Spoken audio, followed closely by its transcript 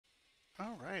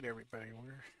All right, everybody,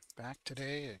 we're back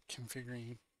today at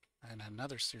configuring in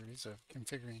another series of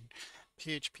configuring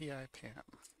phpIPAM.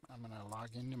 I'm going to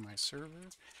log into my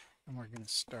server and we're going to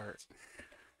start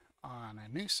on a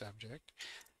new subject,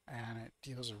 and it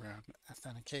deals around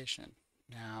authentication.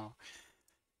 Now,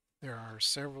 there are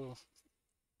several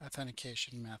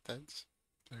authentication methods.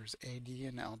 There's AD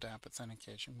and LDAP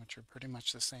authentication, which are pretty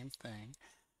much the same thing.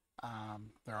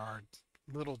 There are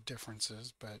little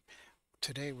differences, but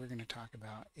today we're going to talk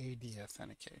about AD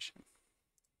authentication.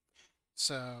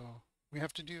 So we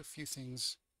have to do a few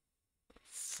things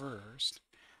first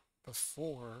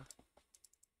before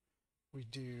we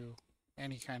do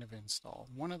any kind of install.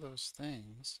 One of those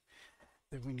things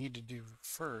that we need to do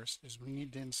first is we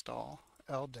need to install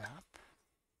LDAP.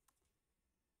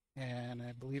 And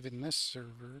I believe in this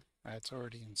server it's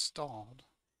already installed.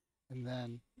 And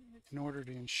then in order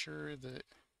to ensure that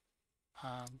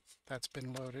that's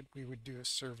been loaded, we would do a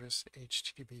service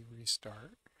HTTP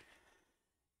restart.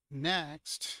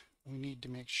 Next, we need to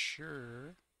make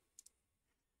sure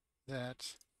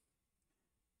that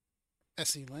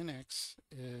SE Linux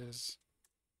is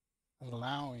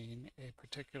allowing a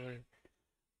particular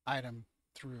item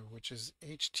through, which is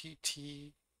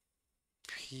HTTPD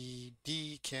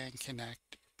can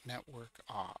connect network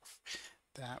off.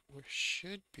 That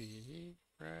should be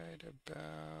right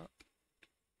about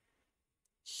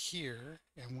here,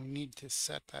 and we need to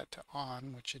set that to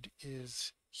on, which it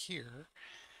is here.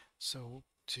 So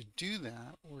to do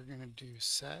that, we're going to do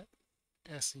set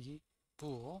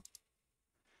setsebool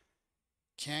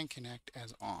can connect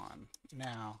as on.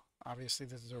 Now, obviously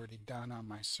this is already done on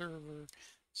my server,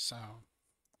 so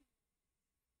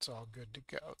it's all good to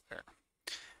go there.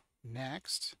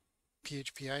 Next,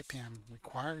 phpIPAM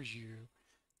requires you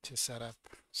to set up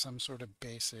some sort of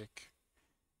basic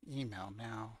email.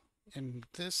 Now, in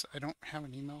this, I don't have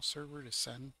an email server to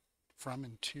send from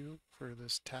and to for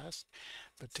this test,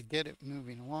 but to get it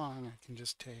moving along, I can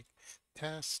just take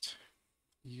test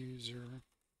user,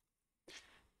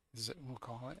 we'll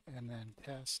call it, and then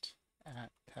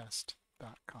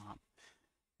test@test.com.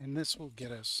 And this will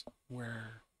get us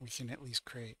where we can at least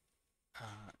create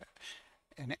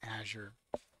an Azure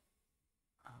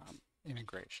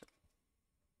integration.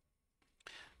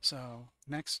 So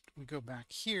next we go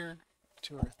back here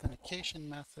to our authentication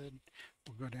method.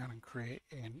 We'll go down and create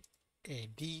an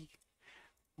AD.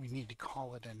 We need to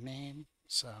call it a name,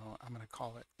 so I'm going to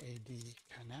call it AD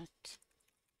Connect.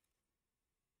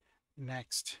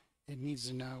 Next, it needs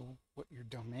to know what your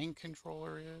domain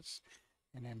controller is,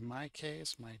 and in my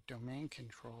case, my domain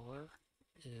controller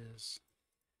is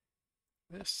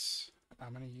this.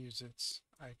 I'm going to use its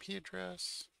IP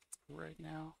address right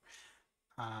now,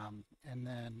 and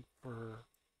then for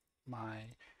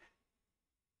my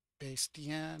base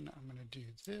DN, I'm going to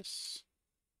do this,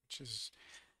 which is,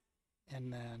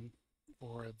 and then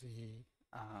for the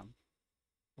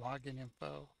login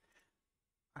info,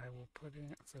 I will put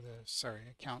in for the,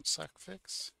 account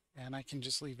suffix, and I can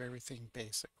just leave everything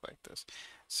basic like this.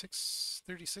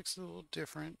 636 is a little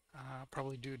different. I'll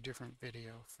probably do a different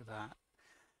video for that.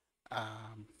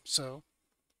 So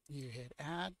you hit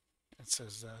add, it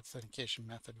says the authentication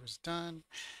method was done,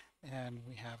 and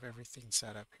we have everything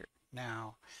set up here.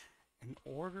 Now, in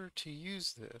order to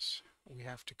use this, we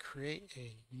have to create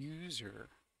a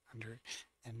user under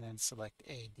and then select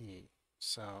AD.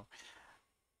 So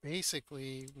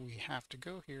basically, we have to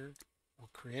go here, we'll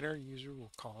create our user,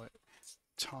 we'll call it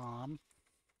Tom,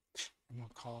 and we'll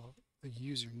call the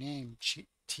username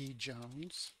T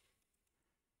Jones.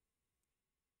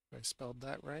 If I spelled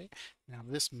that right. Now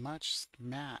this must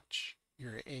match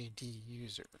your AD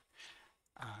user.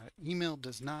 Email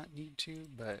does not need to,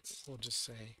 but we'll just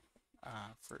say,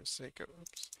 for the sake of,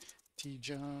 T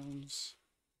Jones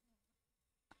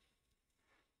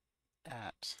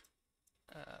at,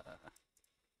 if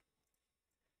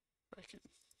I can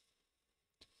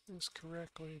do this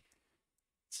correctly,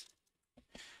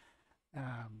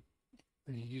 the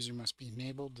user must be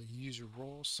enabled, the user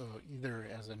role, so either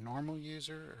as a normal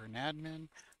user or an admin. I'm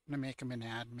going to make them an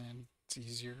admin, it's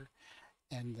easier.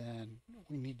 And then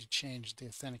we need to change the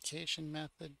authentication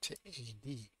method to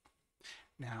AD.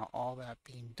 Now, all that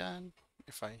being done,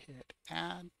 if I hit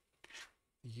add,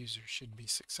 the user should be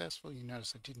successful. You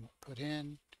notice I didn't put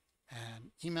in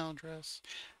an email address,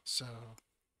 so,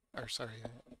 or sorry, a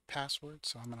password,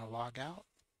 so I'm going to log out.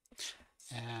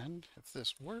 And if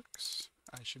this works,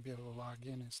 I should be able to log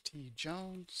in as T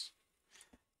Jones,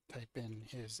 type in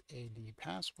his AD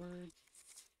password,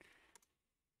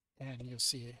 and you'll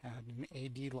see it had an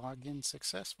AD login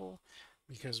successful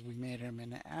because we made him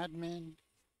an admin.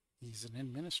 He's an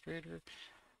administrator.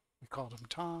 We called him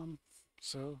Tom,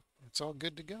 So it's all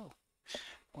good to go.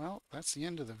 Well, that's the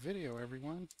end of the video,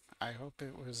 everyone. I hope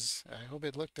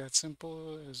it looked that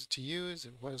simple as to you as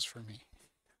it was for me.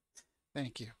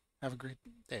 Thank you. Have a great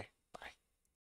day.